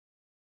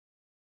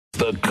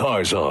the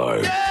Car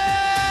Czar.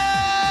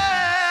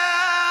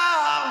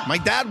 My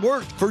dad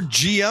worked for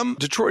GM.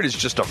 Detroit is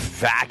just a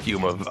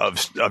vacuum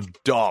of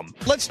dumb.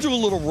 Let's do a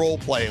little role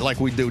play like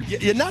we do.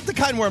 You're not the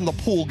kind where I'm the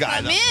pool guy.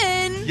 I'm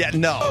in. Yeah,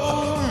 no.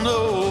 Oh,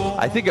 no.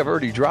 I think I've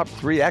already dropped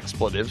 3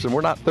 expletives, and we're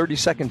not 30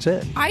 seconds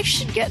in. I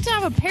should get to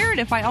have a parrot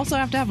if I also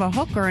have to have a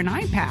hook or an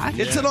iPad.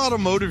 It's an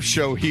automotive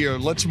show here.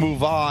 Let's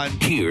move on.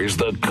 Here's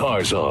the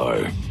Car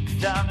Czar.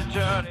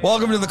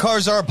 Welcome to the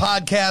Car Czar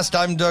podcast.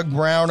 I'm Doug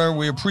Browner.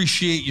 We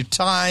appreciate your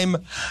time.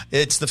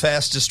 It's the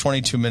fastest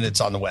 22 minutes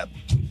on the web.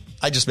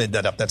 I just made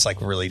that up. That's like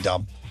really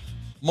dumb.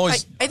 I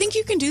think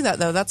you can do that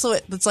though. That's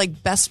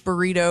like best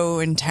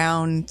burrito in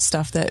town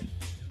stuff that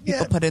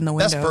people put in the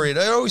window. Best burrito.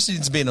 It always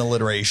needs to be an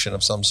alliteration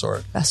of some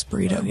sort. Best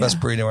burrito.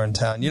 Best burrito in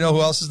town. You know who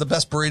else is the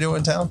best burrito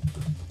in town?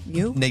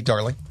 You, Nate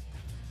Darling.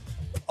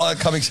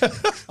 Coming.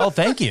 Oh,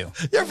 thank you.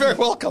 You're very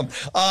welcome.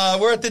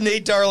 We're at the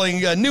Nate Darling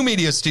New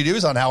Media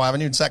Studios on Howe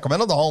Avenue in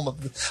Sacramento, the home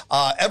of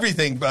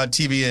everything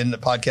TV and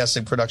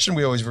podcasting production.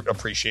 We always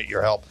appreciate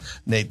your help,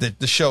 Nate.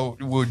 The show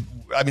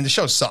the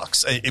show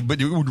sucks, but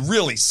it would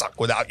really suck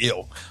without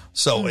you.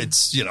 So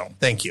it's,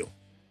 thank you.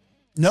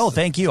 No,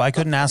 thank you. I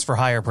couldn't ask for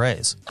higher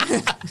praise.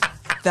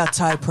 That's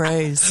high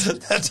praise.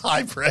 That's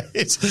high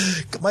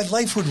praise. My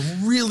life would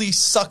really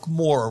suck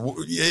more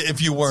if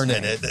you weren't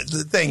in it.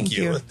 Thank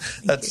you.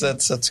 That's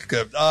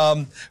good. We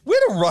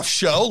had a rough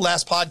show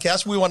last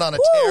podcast. We went on a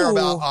tear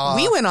about.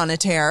 We went on a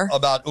tear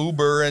about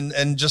Uber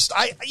and just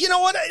you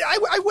know what?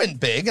 I went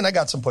big and I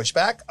got some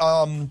pushback.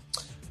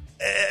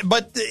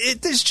 But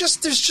there's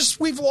just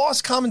we've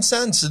lost common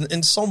sense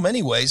in so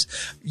many ways.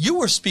 You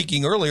were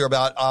speaking earlier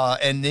about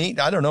and Nate,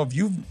 I don't know if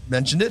you've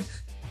mentioned it.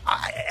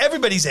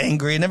 Everybody's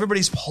angry and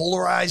everybody's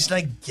polarized, and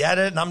I get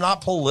it, and I'm not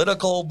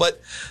political, but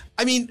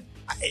I mean,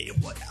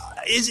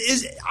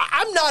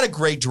 I'm not a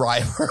great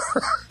driver,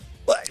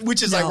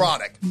 which is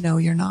ironic. No,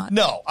 you're not.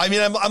 No, I mean,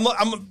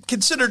 I'm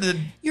considered a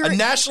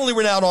nationally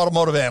renowned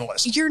automotive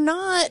analyst. You're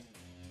not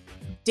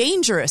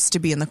dangerous to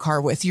be in the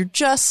car with. You're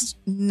just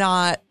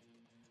not.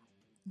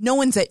 No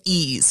one's at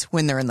ease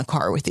when they're in the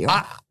car with you.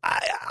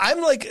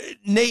 I'm like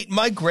Nate.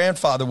 My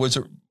grandfather was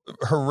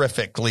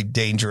horrifically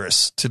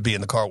dangerous to be in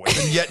the car with,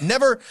 and yet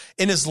never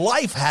in his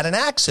life had an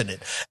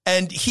accident.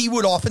 And he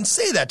would often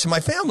say that to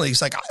my family.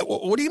 He's like,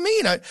 what do you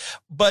mean?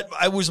 But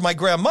I was my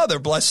grandmother,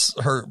 bless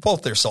her,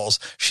 both their souls.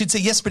 She'd say,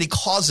 yes, but he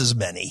causes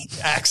many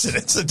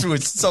accidents. So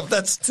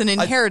it's an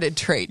inherited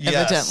trait,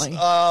 evidently. We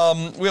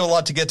have a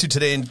lot to get to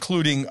today,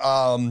 including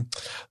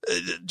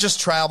just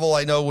travel.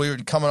 I know we were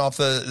coming off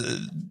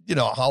the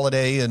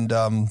holiday, and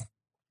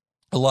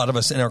a lot of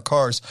us in our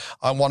cars,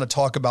 I want to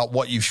talk about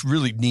what you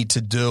really need to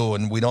do,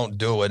 and we don't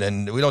do it,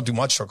 and we don't do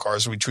much to our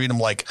cars. We treat them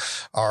like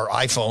our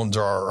iPhones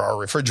or our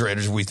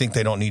refrigerators. We think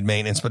they don't need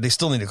maintenance, but they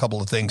still need a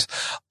couple of things.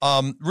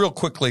 Real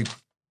quickly,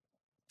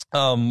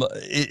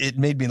 it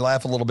made me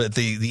laugh a little bit,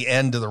 the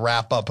end of the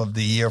wrap up of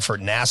the year for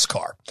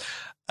NASCAR.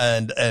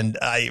 And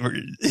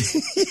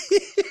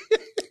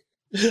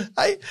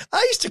I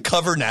used to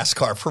cover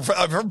NASCAR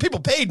for people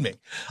paid me.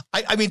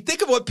 I mean,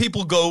 think of what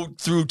people go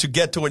through to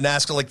get to a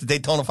NASCAR, like the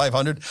Daytona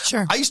 500.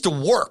 Sure. I used to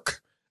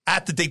work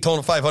at the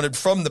Daytona 500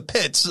 from the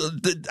pits.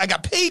 I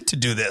got paid to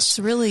do this. It's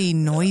really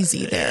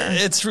noisy there.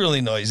 It's really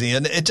noisy.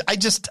 And I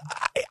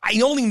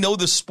only know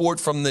the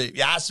sport from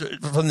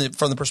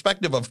the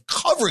perspective of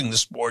covering the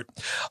sport.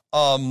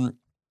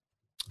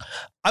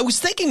 I was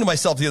thinking to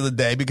myself the other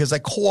day, because I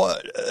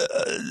caught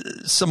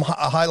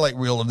a highlight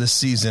reel of this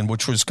season,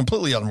 which was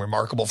completely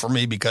unremarkable for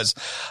me, because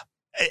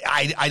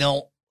I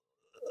don't.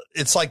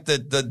 It's like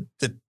the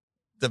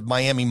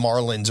Miami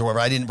Marlins or whatever.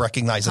 I didn't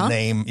recognize the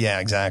name.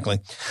 Yeah, exactly.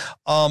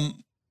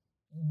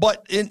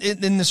 But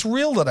in this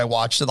reel that I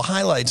watched, the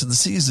highlights of the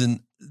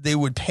season, they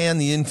would pan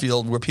the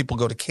infield where people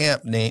go to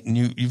camp, Nate, and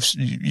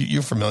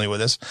you're familiar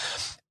with this,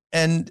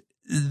 and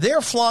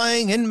they're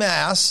flying en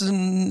masse,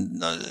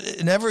 and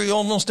in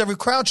almost every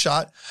crowd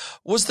shot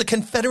was the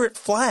Confederate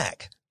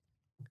flag.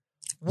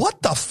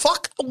 What the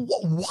fuck?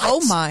 What?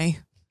 Oh my!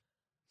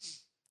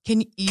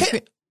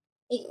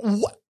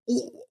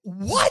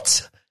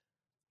 What?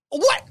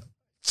 What?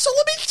 So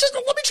let me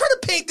try to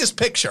paint this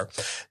picture.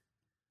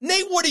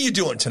 Nate, what are you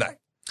doing tonight?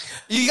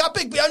 You got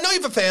big. I know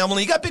you have a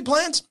family. You got big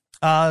plans.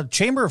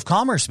 Chamber of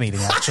Commerce meeting,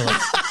 actually.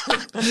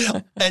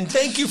 And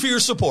thank you for your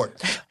support.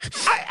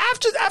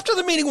 After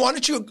the meeting, why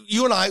don't you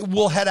and I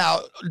will head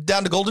out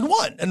down to Golden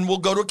One, and we'll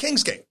go to a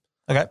Kings game.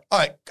 Okay. All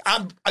right.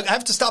 I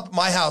have to stop at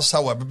my house,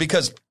 however,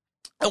 because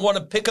I want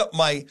to pick up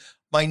my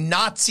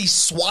Nazi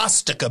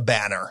swastika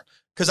banner,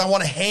 because I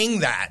want to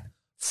hang that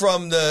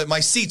from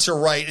my seats are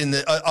right in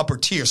the upper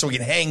tier, so we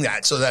can hang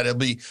that so that it'll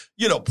be,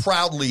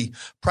 proudly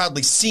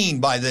seen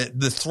by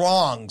the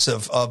throngs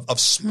of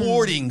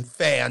sporting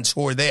fans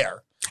who are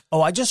there.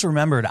 Oh, I just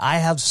remembered I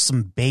have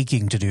some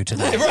baking to do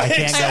tonight. Right, I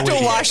can't I have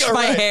to wash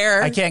my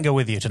hair. I can't go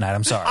with you tonight.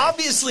 I'm sorry.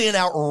 Obviously an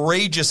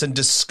outrageous and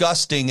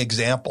disgusting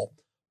example.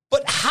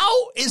 But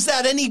how is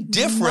that any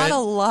different? Not a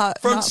lot,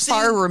 not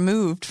far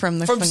removed from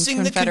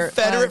seeing the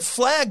Confederate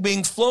flag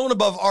being flown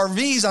above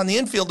RVs on the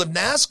infield of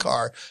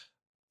NASCAR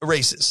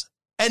races.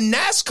 And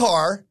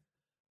NASCAR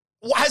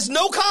has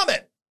no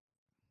comment.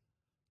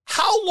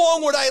 How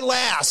long would I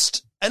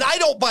last? And I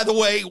don't, by the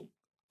way,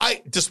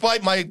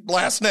 despite my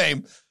last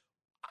name,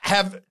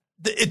 have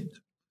the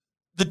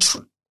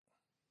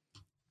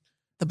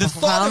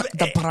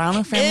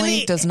Browner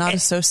family does not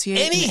associate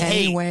in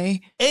any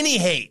way. Any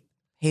hate.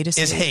 Hate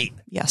is hate.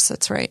 Yes,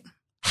 that's right.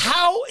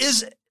 How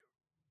is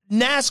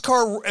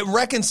NASCAR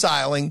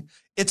reconciling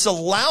its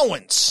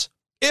allowance,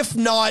 if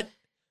not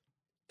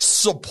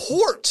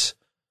support,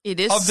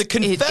 of the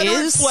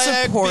Confederate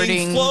flag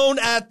being flown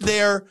at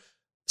their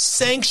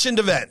sanctioned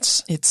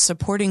events? It's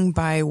supporting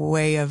by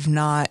way of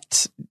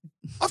not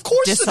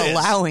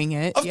disallowing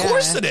it. Of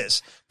course it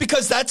is.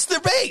 Because that's their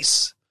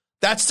base.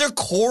 That's their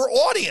core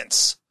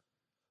audience.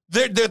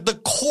 The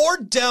core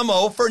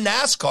demo for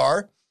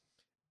NASCAR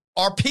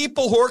are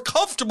people who are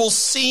comfortable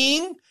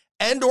seeing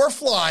and or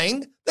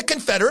flying the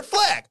Confederate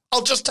flag.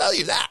 I'll just tell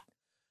you that.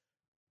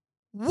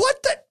 How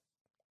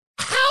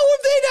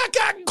have they not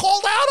gotten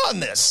called out on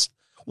this?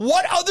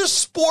 What other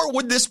sport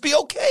would this be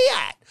okay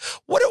at?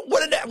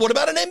 What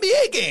about an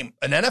NBA game,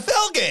 an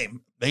NFL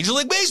game, Major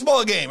League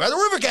Baseball game, at a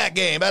River Cat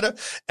game, at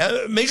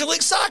a Major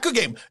League Soccer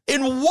game?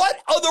 In what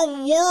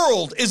other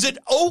world is it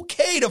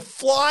okay to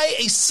fly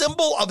a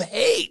symbol of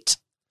hate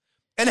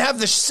and have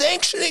the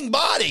sanctioning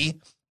body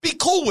be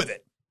cool with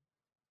it?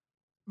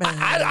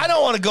 I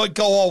don't want to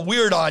go all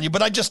weird on you,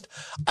 but I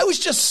was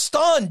just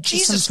stunned.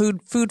 Jesus, some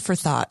food for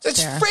thought.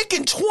 It's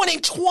freaking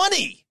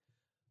 2020.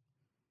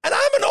 And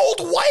I'm an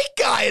old white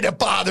guy and it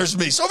bothers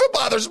me. So if it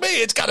bothers me,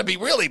 it's got to be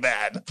really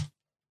bad.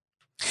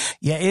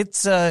 Yeah,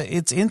 it's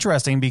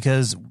interesting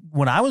because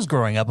when I was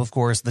growing up, of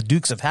course, the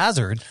Dukes of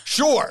Hazzard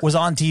was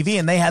on TV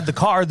and they had the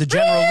car, the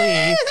General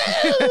Lee,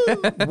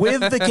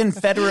 with the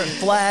Confederate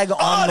flag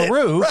on the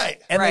roof.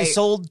 Right. And they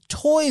sold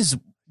toys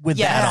with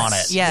that on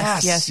it.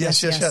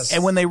 Yes.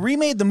 And when they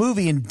remade the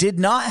movie and did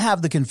not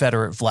have the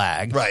Confederate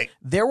flag,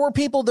 there were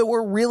people that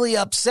were really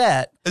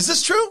upset. Is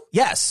this true?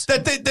 Yes.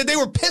 That they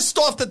were pissed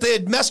off that they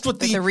had messed with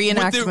the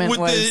reenactment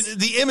with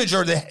the image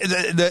or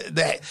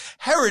the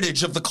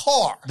heritage of the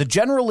car. The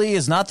General Lee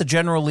is not the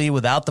General Lee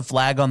without the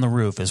flag on the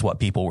roof is what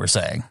people were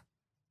saying.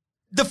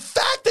 The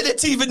fact that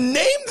it's even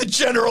named the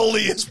General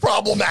Lee is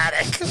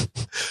problematic.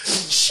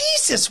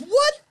 Jesus,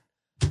 what?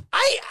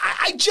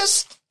 I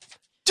just...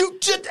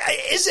 Dude,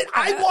 is it?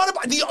 I want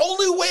to. The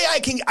only way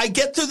I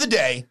get through the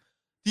day.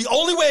 The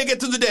only way I get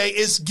through the day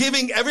is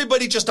giving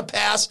everybody just a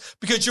pass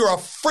because you're a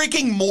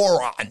freaking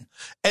moron.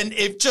 And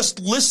if just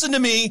listen to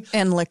me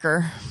and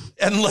liquor.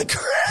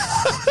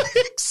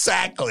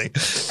 Exactly.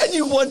 And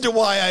you wonder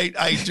why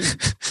I do.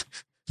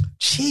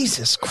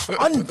 Jesus,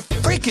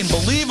 unfreaking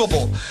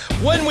believable.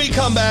 When we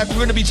come back, we're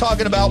going to be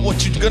talking about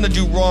what you're going to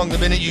do wrong the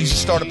minute you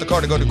start up the car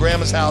to go to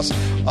Grandma's house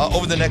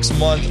over the next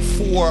month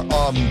for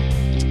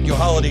your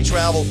holiday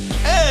travel.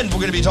 And we're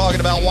going to be talking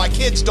about why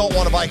kids don't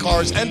want to buy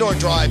cars and or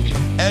drive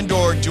and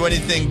or do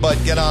anything but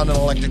get on an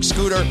electric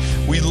scooter.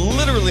 We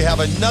literally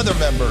have another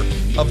member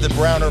of the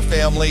Browner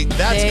family.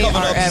 That's coming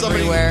up.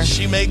 Everywhere.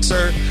 She makes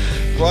her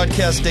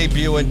broadcast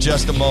debut in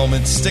just a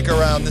moment. Stick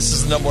around. This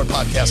is the #1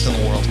 podcast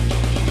in the world.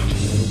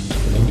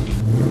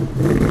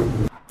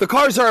 The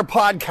Car Czar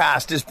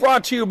podcast is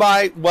brought to you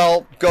by,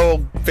 well,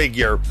 go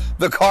figure,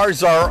 the Car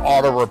Czar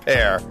Auto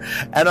Repair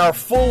and our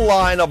full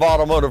line of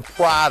automotive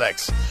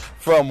products,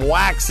 from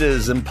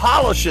waxes and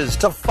polishes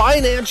to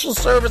financial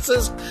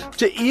services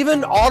to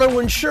even auto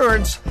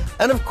insurance,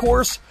 and of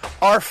course,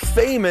 our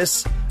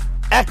famous,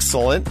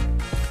 excellent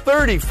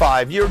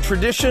 35-year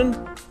tradition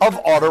of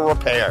auto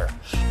repair.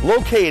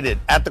 Located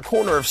at the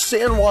corner of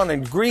San Juan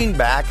and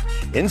Greenback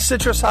in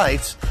Citrus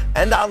Heights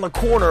and on the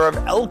corner of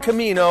El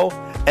Camino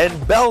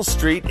and Bell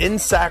Street in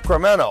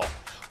Sacramento.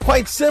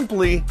 Quite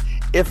simply,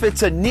 if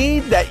it's a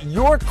need that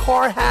your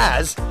car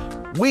has,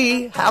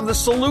 we have the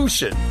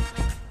solution.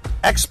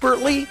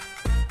 Expertly,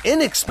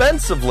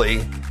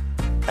 inexpensively,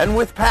 and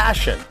with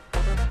passion.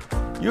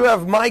 You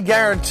have my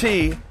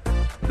guarantee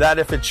that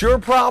if it's your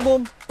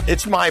problem,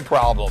 it's my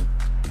problem,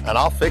 and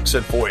I'll fix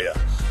it for you.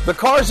 The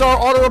Car Czar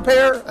Auto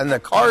Repair and the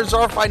Car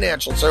Czar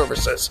Financial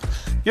Services.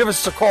 Give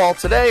us a call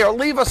today or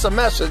leave us a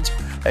message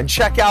and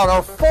check out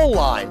our full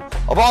line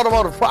of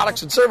automotive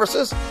products and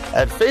services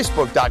at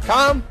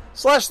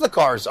facebook.com/the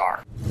Car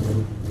Czar.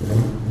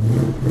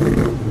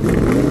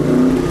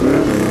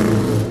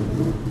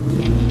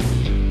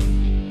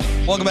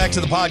 Welcome back to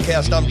the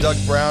podcast. I'm Doug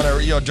Browner.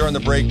 During the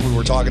break, we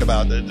were talking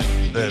about the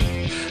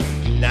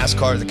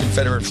NASCAR, the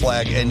Confederate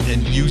flag, and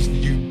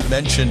you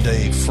mentioned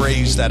a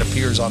phrase that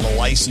appears on the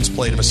license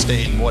plate of a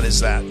state. And what is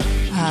that?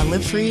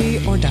 Live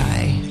free or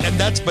die. And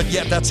that's not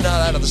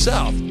out of the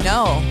South.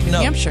 No, New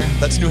Hampshire.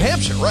 That's New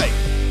Hampshire, right?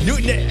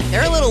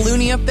 They're a little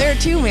loony up there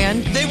too,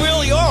 man. They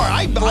really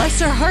are. Bless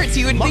their hearts.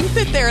 You would think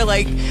that they're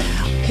like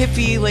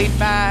hippie, laid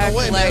back,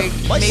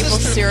 maple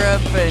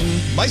syrup.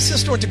 And my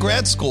sister went to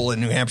grad school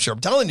in New Hampshire. I'm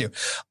telling you,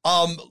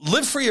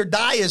 live free or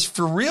die is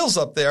for reals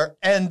up there.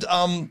 And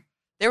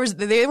they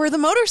were the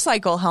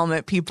motorcycle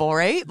helmet people,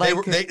 right?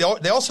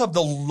 They also have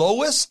the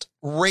lowest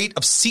rate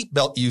of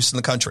seatbelt use in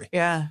the country.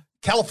 Yeah.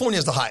 California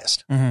is the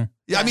highest.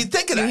 Mm-hmm. Yeah, I mean,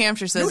 think of that. New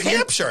Hampshire says. New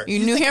Hampshire.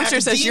 New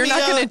Hampshire says you're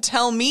not going to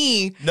tell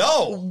me.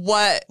 No.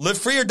 What? Live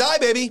free or die,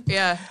 baby.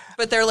 Yeah,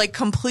 but they're like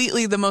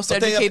completely the most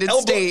educated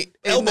state.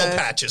 Elbow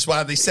patches.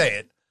 Why do they say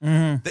it?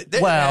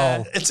 Mm-hmm.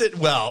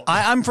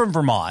 I'm from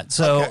Vermont,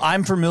 so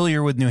I'm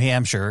familiar with New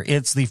Hampshire.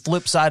 It's the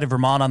flip side of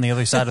Vermont on the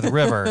other side of the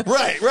river.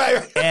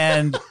 Right.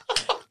 And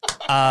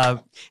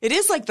it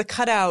is like the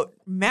cutout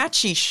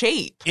matchy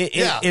shape.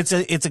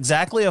 It's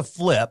exactly a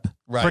flip,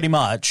 pretty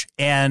much.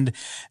 And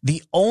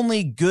the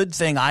only good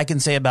thing I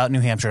can say about New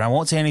Hampshire, and I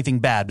won't say anything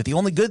bad, but the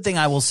only good thing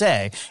I will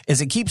say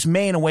is it keeps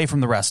Maine away from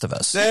the rest of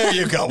us. There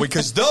you go.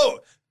 Because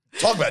talk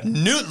about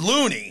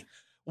loony.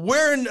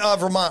 Where in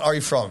Vermont are you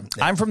from?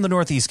 I'm from the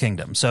Northeast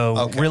Kingdom,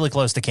 so really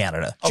close to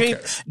Canada. Okay.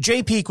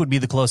 Jay Peak would be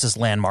the closest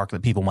landmark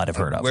that people might have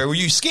heard of. Where were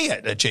you skiing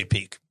at Jay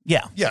Peak?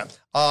 Yeah.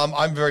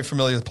 I'm very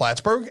familiar with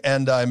Plattsburgh,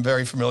 and I'm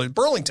very familiar with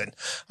Burlington.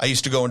 I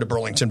used to go into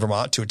Burlington,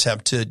 Vermont to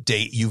attempt to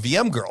date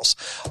UVM girls,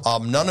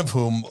 none of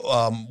whom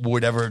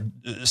would ever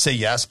say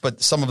yes,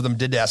 but some of them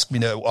did ask me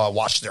to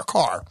wash their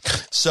car.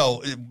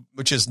 So,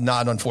 which is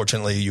not,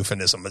 unfortunately, a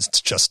euphemism. It's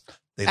just...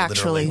 They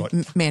actually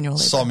manually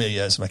saw me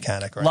as a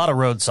mechanic. Right? A lot of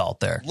road salt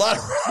there.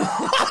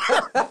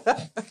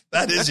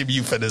 That is a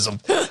euphemism.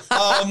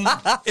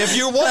 If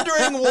you're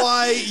wondering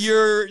why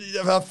your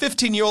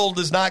 15-year-old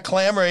is not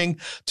clamoring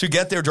to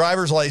get their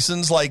driver's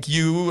license like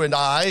you and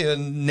I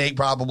and Nate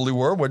probably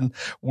were when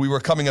we were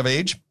coming of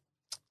age,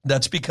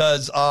 that's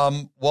because,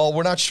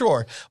 we're not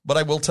sure. But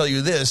I will tell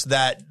you this,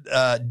 that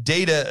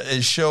data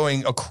is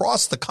showing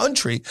across the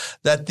country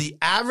that the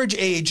average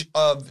age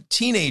of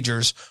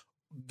teenagers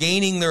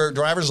gaining their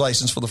driver's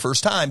license for the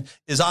first time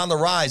is on the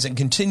rise and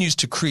continues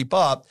to creep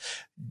up.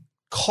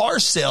 Car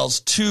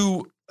sales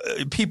to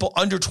people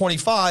under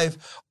 25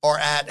 are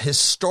at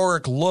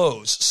historic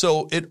lows.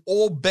 So it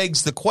all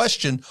begs the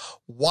question,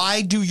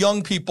 why do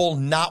young people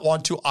not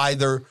want to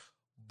either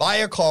buy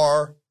a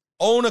car,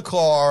 own a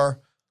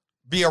car,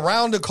 be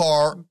around a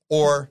car,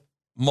 or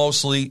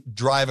mostly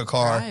drive a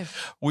car?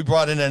 We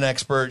brought in an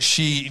expert.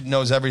 She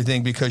knows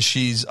everything because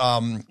she's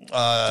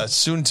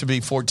soon to be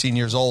 14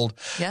 years old.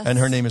 Yes. And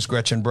her name is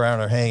Gretchen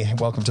Browner. Hey,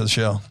 welcome to the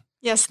show.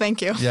 Yes,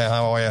 thank you. Yeah,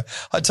 how are you?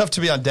 Tough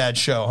to be on Dad's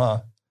show,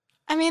 huh?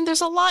 I mean,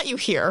 there's a lot you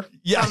hear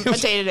on a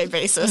day-to-day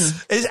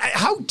basis.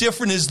 How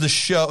different is the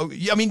show?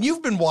 I mean,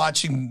 you've been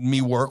watching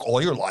me work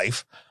all your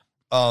life,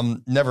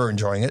 never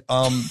enjoying it.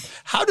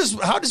 How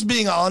does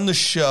being on the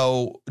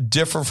show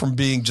differ from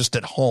being just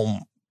at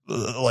home,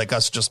 like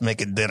us just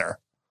making dinner?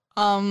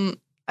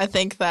 I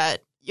think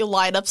that your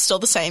light-up's still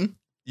the same.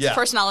 Yeah.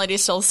 Personality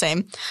is still the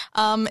same.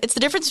 It's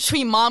the difference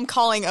between mom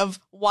calling of,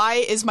 why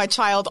is my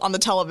child on the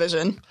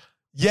television?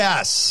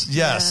 Yes.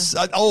 Yeah.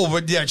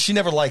 But yeah, she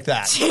never liked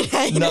that.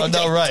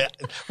 No, right.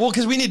 Well,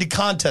 because we needed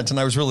content, and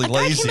I was really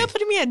lazy. Came up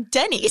putting me at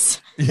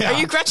Denny's. Yeah. Are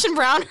you Gretchen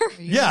Browner?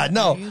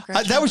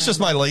 That was just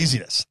my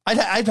laziness.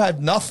 I'd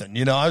had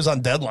nothing. I was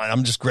on deadline.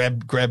 I'm just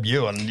grab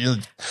you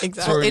and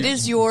exactly. It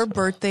is your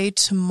birthday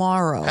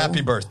tomorrow.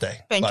 Happy birthday,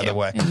 by the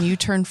way. And you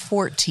turn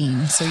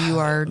 14, so you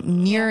are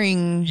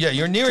nearing. Yeah,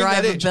 you're nearing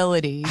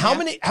drivability.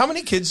 That age. How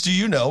many kids do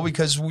you know?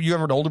 Because you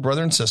have an older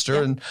brother and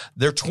sister, and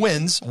they're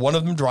twins. One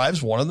of them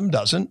drives, one of them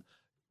doesn't.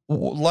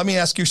 Let me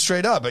ask you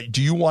straight up.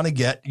 Do you want to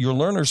get your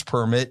learner's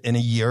permit in a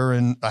year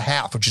and a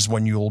half, which is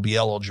when you will be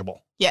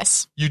eligible?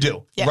 Yes. You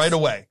do? Yes. Right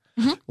away.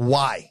 Mm-hmm.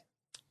 Why?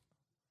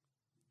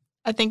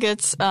 I think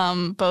it's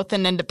both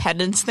an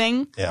independence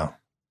thing. Yeah.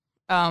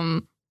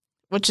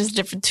 Which is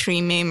different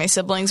between me and my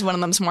siblings. One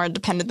of them's more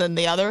independent than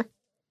the other.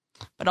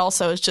 But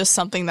also it's just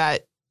something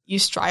that you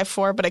strive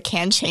for, but it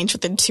can change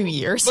within 2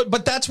 years.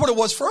 But that's what it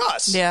was for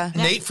us. Yeah.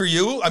 Nate, for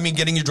you, I mean,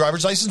 getting your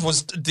driver's license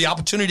was the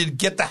opportunity to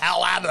get the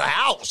hell out of the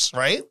house,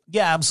 right?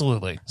 Yeah,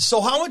 absolutely. So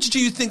how much do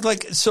you think,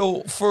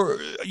 for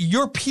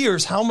your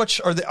peers, how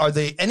much are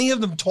they any of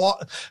them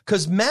taught?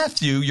 Because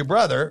Matthew, your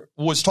brother,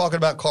 was talking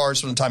about cars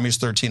from the time he was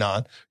 13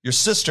 on. Your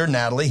sister,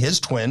 Natalie, his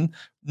twin,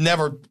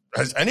 never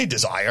has any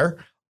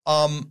desire.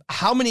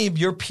 How many of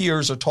your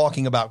peers are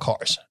talking about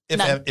cars?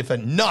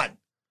 None.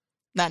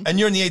 None. And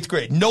you're in the 8th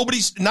grade.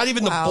 Nobody's, not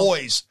even the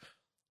boys.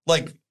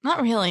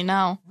 Not really,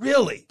 no.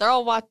 Really? They're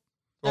all what?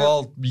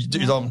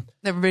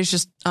 Everybody's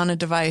just on a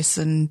device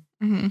and.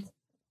 Mm-hmm.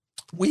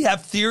 We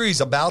have theories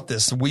about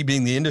this, we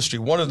being the industry.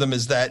 One of them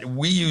is that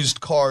we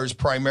used cars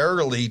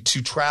primarily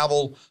to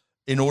travel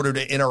in order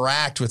to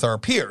interact with our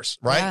peers,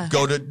 right? Yeah.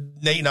 Go to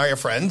Nate and I are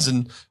friends,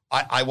 and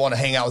I want to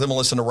hang out with him and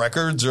listen to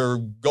records or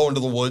go into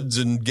the woods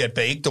and get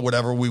baked or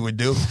whatever we would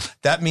do.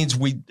 That means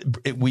we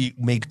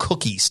made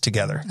cookies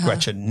together.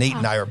 Gretchen, Nate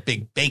and I are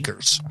big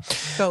bakers.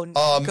 Go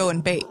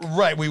and bake.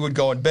 Right. We would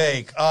go and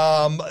bake.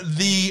 And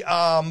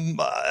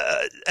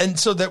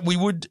so that we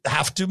would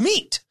have to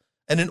meet.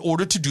 And in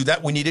order to do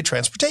that, we needed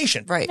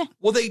transportation. Right.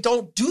 Well, they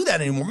don't do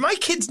that anymore. My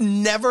kids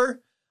never.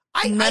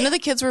 None of the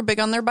kids were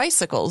big on their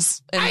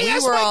bicycles. And I we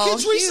asked were my all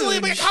kids recently,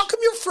 like, how come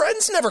your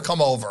friends never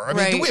come over? I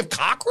mean, do we have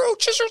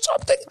cockroaches or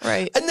something?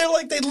 Right. And they're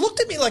like, they looked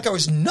at me like I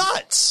was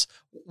nuts.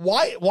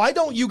 Why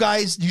don't you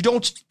guys,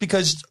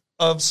 because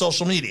of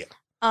social media?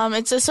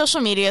 It's a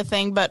social media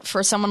thing, but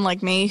for someone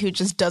like me who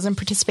just doesn't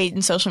participate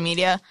in social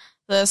media,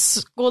 the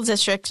school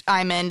district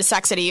I'm in,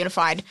 Sac City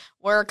Unified,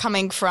 we're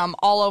coming from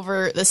all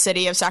over the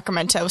city of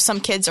Sacramento. Some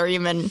kids are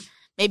even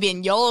maybe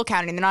in Yolo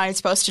County. They're not even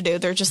supposed to do.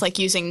 They're just like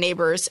using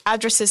neighbors'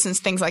 addresses and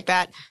things like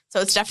that.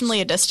 So it's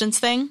definitely a distance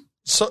thing.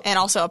 And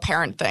also a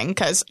parent thing,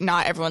 because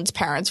not everyone's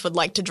parents would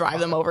like to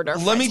drive them over to their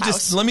friend's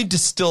house. Let me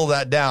distill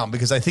that down,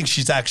 because I think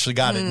she's actually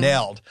got it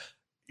nailed.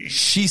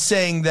 She's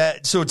saying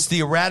that, so it's the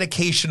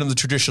eradication of the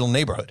traditional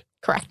neighborhood.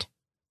 Correct.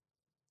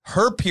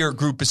 Her peer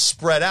group is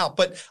spread out,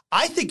 but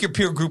I think your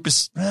peer group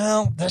is,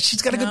 well,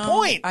 she's got a good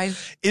point.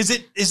 Is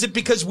it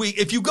because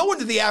if you go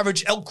into the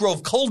average Elk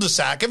Grove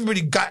cul-de-sac,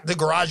 everybody got the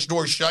garage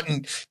door shut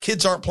and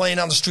kids aren't playing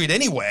on the street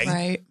anyway.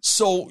 Right.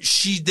 So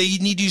they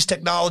need to use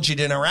technology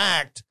to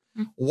interact.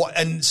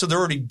 And so they're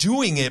already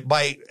doing it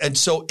and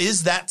so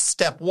is that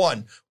step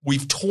one?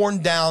 We've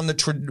torn down the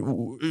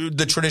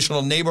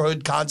traditional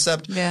neighborhood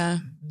concept. Yeah.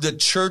 The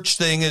church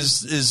thing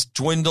is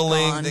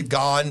dwindling,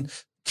 gone.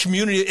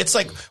 Community. It's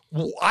like,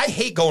 I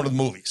hate going to the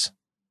movies.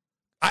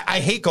 I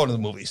hate going to the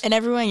movies. And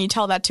everyone you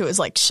tell that to is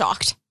like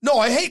shocked. No,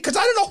 I hate, because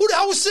I don't know who the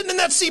hell was sitting in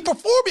that seat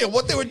before me and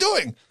what they were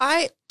doing.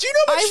 Do you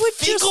know how much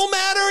fecal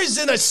matter is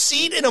in a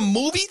seat in a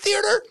movie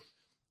theater?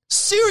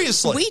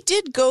 Seriously. We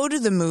did go to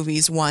the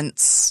movies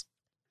once.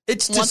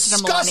 It's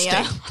disgusting.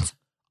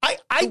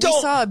 We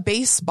saw a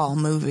baseball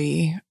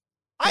movie.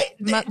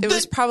 It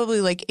was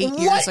probably like 8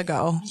 years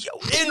ago.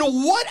 In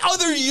what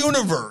other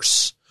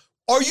universe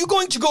are you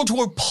going to go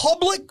to a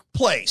public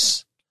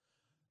place,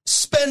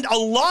 spend a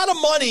lot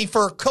of money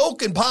for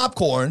Coke and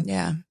popcorn,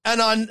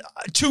 and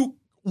to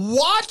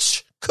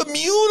watch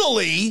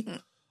communally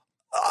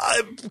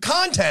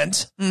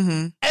content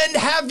and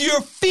have your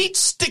feet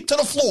stick to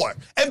the floor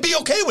and be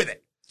okay with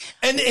it?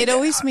 And it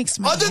always makes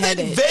my other head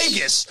than itch.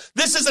 Vegas,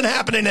 this isn't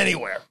happening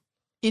anywhere.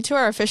 You two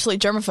are officially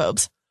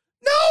germaphobes.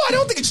 No, I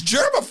don't think it's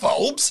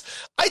germaphobes.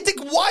 I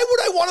think, why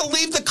would I want to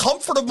leave the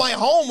comfort of my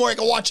home where I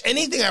can watch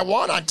anything I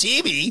want on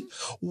TV?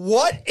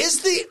 What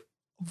is the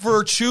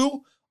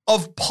virtue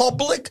of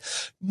public?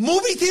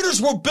 Movie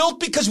theaters were built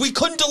because we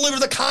couldn't deliver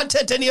the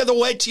content any other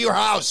way to your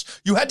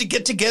house. You had to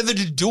get together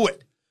to do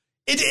it.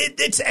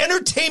 It's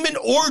entertainment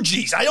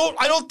orgies. I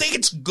don't think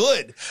it's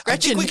good. I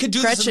think we could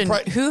do this.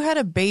 Who had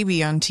a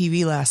baby on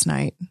TV last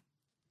night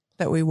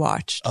that we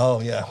watched? Oh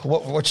yeah,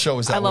 what show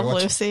was that? I Love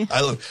Lucy.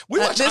 We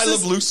watched I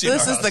Love Lucy.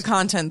 This is the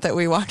content that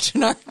we watch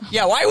in our.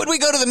 Yeah, why would we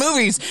go to the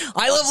movies?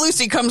 I Love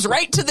Lucy comes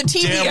right to the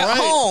TV at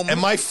home, and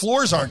my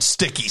floors aren't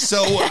sticky.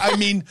 So I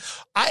mean,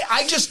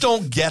 I just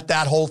don't get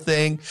that whole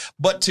thing.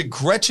 But to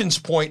Gretchen's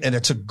point, and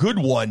it's a good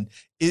one,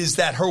 is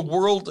that her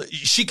world,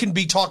 she can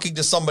be talking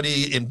to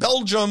somebody in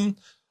Belgium.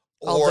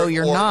 Although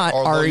you're not,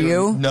 are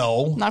you?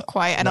 No. Not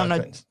quite. I don't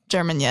know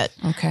German yet.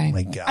 Okay. Oh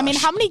my gosh. I mean,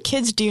 how many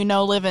kids do you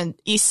know live in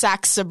East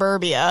Sac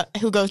suburbia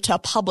who go to a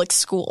public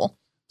school?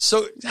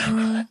 So,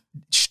 stop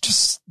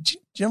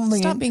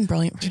being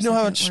brilliant. Do you know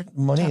how much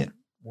money at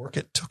work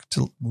it took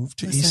to move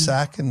to East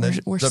Sac and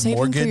we're the saving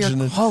mortgage for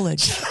your and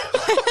college?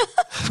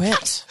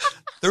 Quit.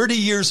 30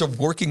 years of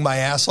working my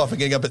ass off and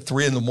getting up at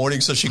 3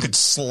 a.m. so she could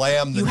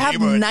slam the You have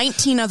neighborhood.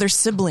 19 other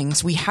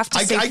siblings. We have to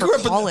save for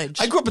college.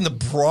 I grew up in the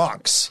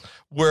Bronx,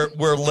 where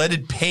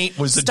leaded paint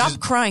was. Stop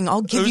crying.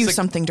 I'll give you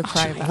something to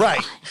cry about.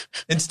 Right.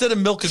 Instead of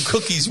milk and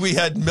cookies, we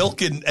had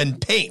milk and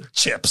paint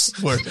chips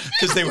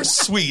because they were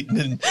sweet.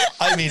 And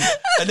I mean,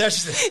 and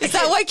that's just, is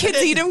that why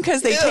kids eat them?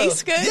 Because they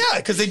taste good? Yeah,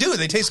 because they do.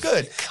 They taste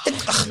good.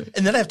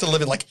 And then I have to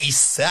live in like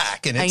East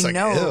Sac, and it's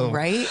know, ew.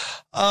 Right?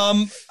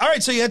 All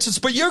right. So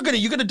but you're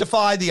gonna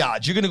defy the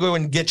odds. You're gonna go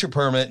and get your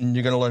permit, and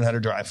you're gonna learn how to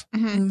drive.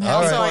 Mm-hmm.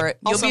 All right.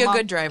 You'll be a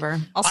good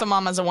driver. Also,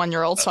 Mom is a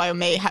 1-year-old, so I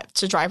may have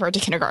to drive her to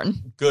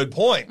kindergarten. Good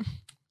point.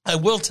 I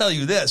will tell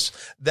you this,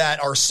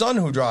 that our son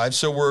who drives,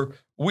 so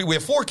we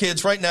have 4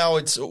 kids right now.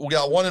 We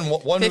got one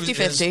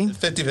 50-50.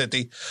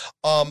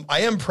 50-50.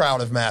 I am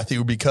proud of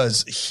Matthew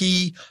because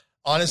he,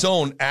 on his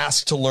own,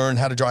 asked to learn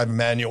how to drive a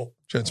manual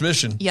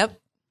transmission. Yep.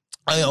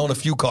 I own a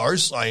few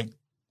cars. I'm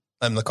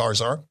the Car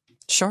Czar.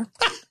 Sure.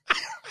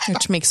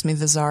 Which makes me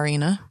the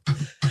Czarina.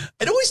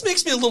 It always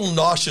makes me a little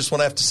nauseous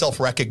when I have to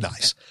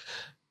self-recognize.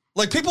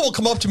 Like, people will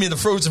come up to me in the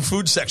frozen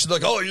food section,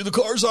 like, "Oh, you're the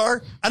Car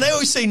Czar?" And I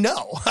always say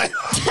no.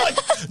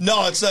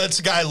 No, it's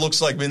a guy who looks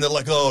like me. And they're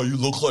like, "Oh, you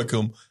look like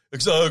him."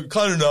 It's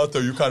kind of not, though.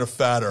 You're kind of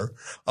fatter.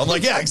 I'm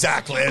like, yeah,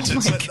 exactly.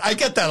 I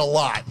get that a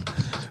lot.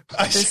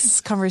 This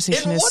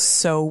conversation is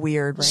so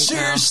weird right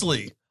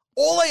Seriously.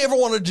 All I ever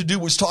wanted to do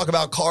was talk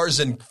about cars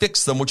and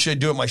fix them, which I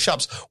do at my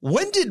shops.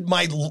 When did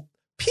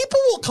people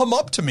will come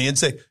up to me and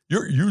say,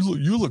 you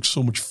look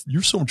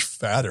you're so much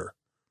fatter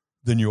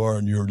than you are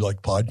on your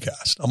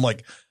podcast. I'm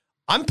like,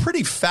 I'm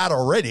pretty fat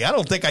already. I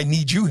don't think I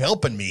need you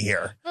helping me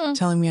here.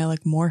 Telling me I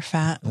look more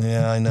fat.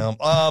 Yeah, I know.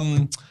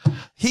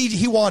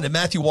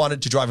 Matthew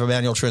wanted to drive a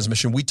manual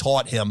transmission. We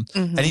taught him,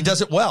 and he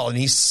does it well, and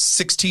he's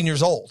 16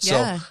 years old.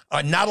 Yeah.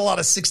 So not a lot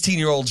of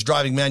 16-year-olds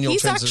driving manual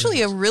transmissions. He's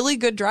actually a really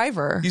good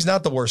driver. He's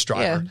not the worst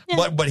driver,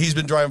 but he's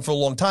been driving for a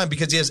long time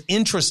because he has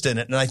interest in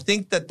it. And I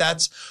think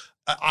that's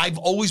I've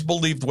always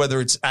believed,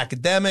 whether it's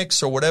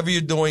academics or whatever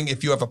you're doing,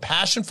 if you have a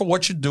passion for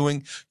what you're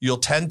doing, you'll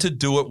tend to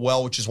do it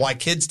well, which is why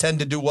kids tend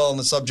to do well in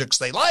the subjects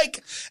they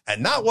like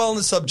and not well in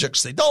the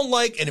subjects they don't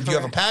like. And if you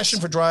have a passion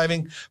for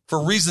driving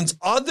for reasons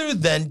other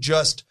than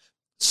just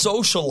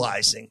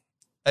socializing.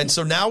 And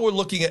so now we're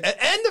looking at,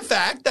 and the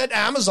fact that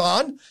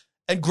Amazon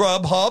and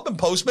Grubhub and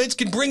Postmates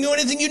can bring you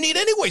anything you need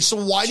anyway. So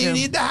why do you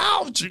need the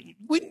house?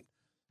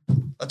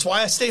 That's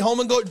why I stay home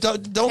and don't go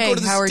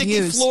to the Howard sticky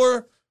Hughes.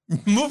 floor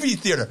movie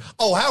theater.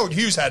 Oh, Howard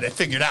Hughes had it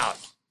figured out.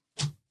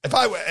 If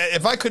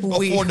I could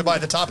afford to buy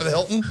the top of the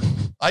Hilton,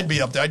 I'd be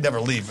up there. I'd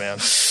never leave, man.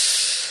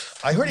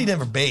 I heard he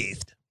never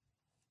bathed.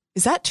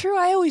 Is that true?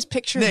 I always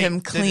pictured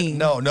him clean.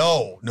 No.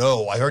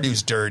 I heard he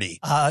was dirty.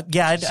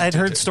 I'd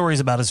heard stories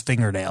about his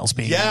fingernails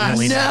being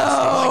really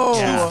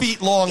like 2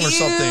 feet long or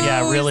something.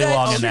 Yeah, really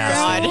long and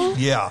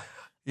nasty. Yeah.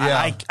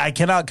 I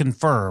cannot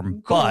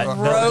confirm, but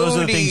those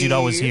are the things you'd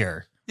always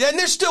hear. Yeah, and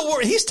they're still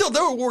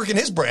working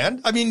his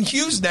brand. I mean,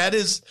 HughesNet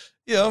is,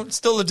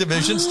 still a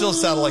division, still a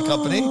satellite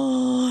company.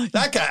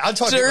 That guy, I'm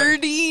talking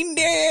dirty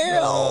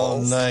nails.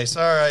 Oh, nice.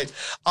 All right.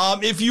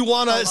 If you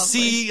want to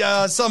see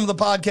some of the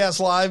podcasts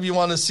live, you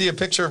want to see a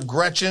picture of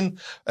Gretchen,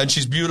 and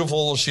she's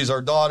beautiful. She's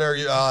our daughter.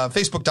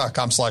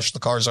 Facebook.com/the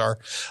Car Czar.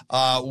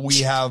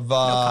 We have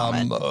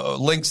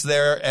links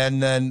there,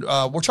 and then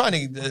we're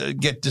trying to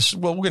get this.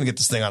 Well, we're going to get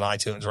this thing on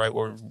iTunes, right?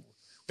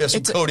 We have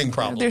some coding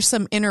problems. There's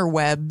some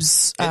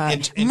interwebs.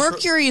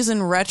 Mercury is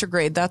in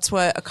retrograde. That's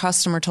what a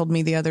customer told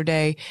me the other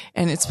day,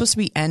 and it's supposed to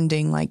be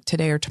ending like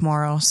today or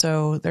tomorrow.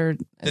 So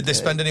did they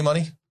spend any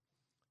money?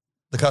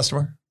 The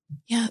customer?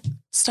 Yeah,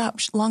 stop.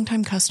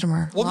 Longtime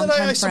customer. Well, then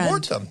I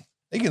support them.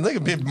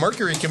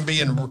 Mercury can be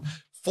in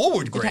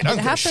forward grade. It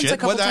happens a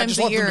couple times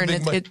a year, and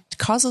it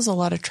causes a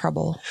lot of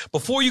trouble.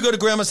 Before you go to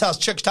Grandma's house,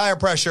 check tire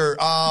pressure.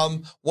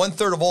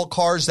 1/3 of all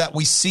cars that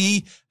we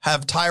see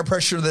have tire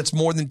pressure that's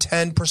more than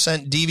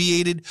 10%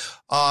 deviated.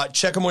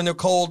 Check them when they're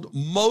cold.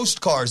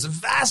 Most cars, the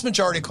vast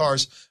majority of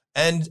cars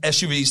and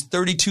SUVs,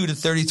 32 to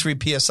 33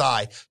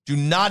 PSI. Do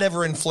not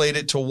ever inflate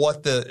it to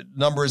what the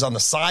number is on the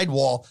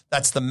sidewall.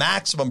 That's the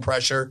maximum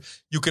pressure.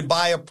 You can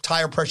buy a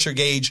tire pressure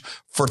gauge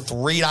for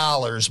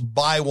 $3.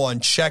 Buy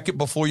one. Check it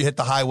before you hit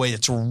the highway.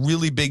 It's a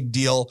really big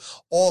deal.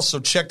 Also,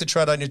 check the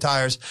tread on your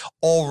tires.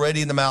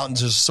 Already in the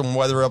mountains, there's some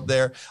weather up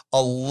there.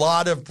 A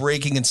lot of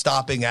braking and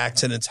stopping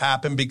accidents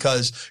happen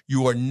because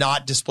you are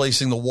not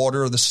displacing the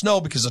water or the snow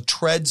because the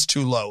tread's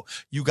too low.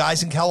 You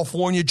guys in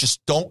California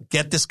just don't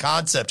get this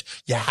concept.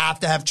 You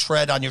have to have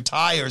tread on your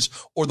tires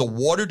or the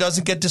water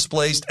doesn't get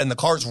displaced and the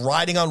car's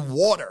riding on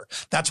water.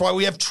 That's why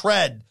we have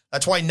tread.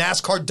 That's why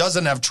NASCAR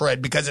doesn't have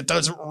tread, because it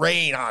doesn't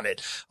rain on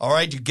it. All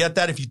right, you get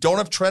that? If you don't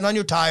have tread on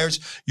your tires,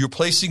 you're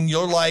placing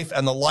your life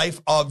and the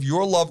life of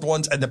your loved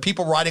ones and the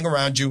people riding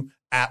around you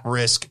at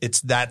risk.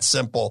 It's that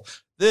simple.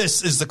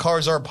 This is the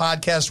Car Czar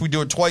podcast. We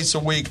do it twice a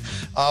week.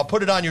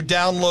 Put it on your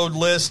download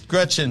list.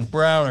 Gretchen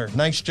Browner,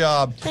 nice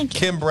job. Thank you.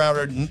 Kim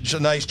Browner,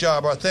 nice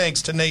job. Our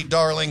thanks to Nate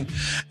Darling.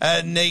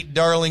 Nate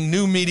Darling,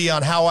 new media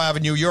on Howe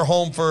Avenue, your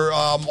home for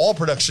all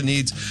production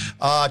needs.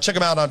 Check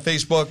them out on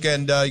Facebook,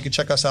 and you can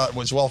check us out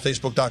as well,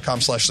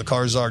 facebook.com/the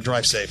Car Czar.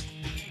 Drive safe.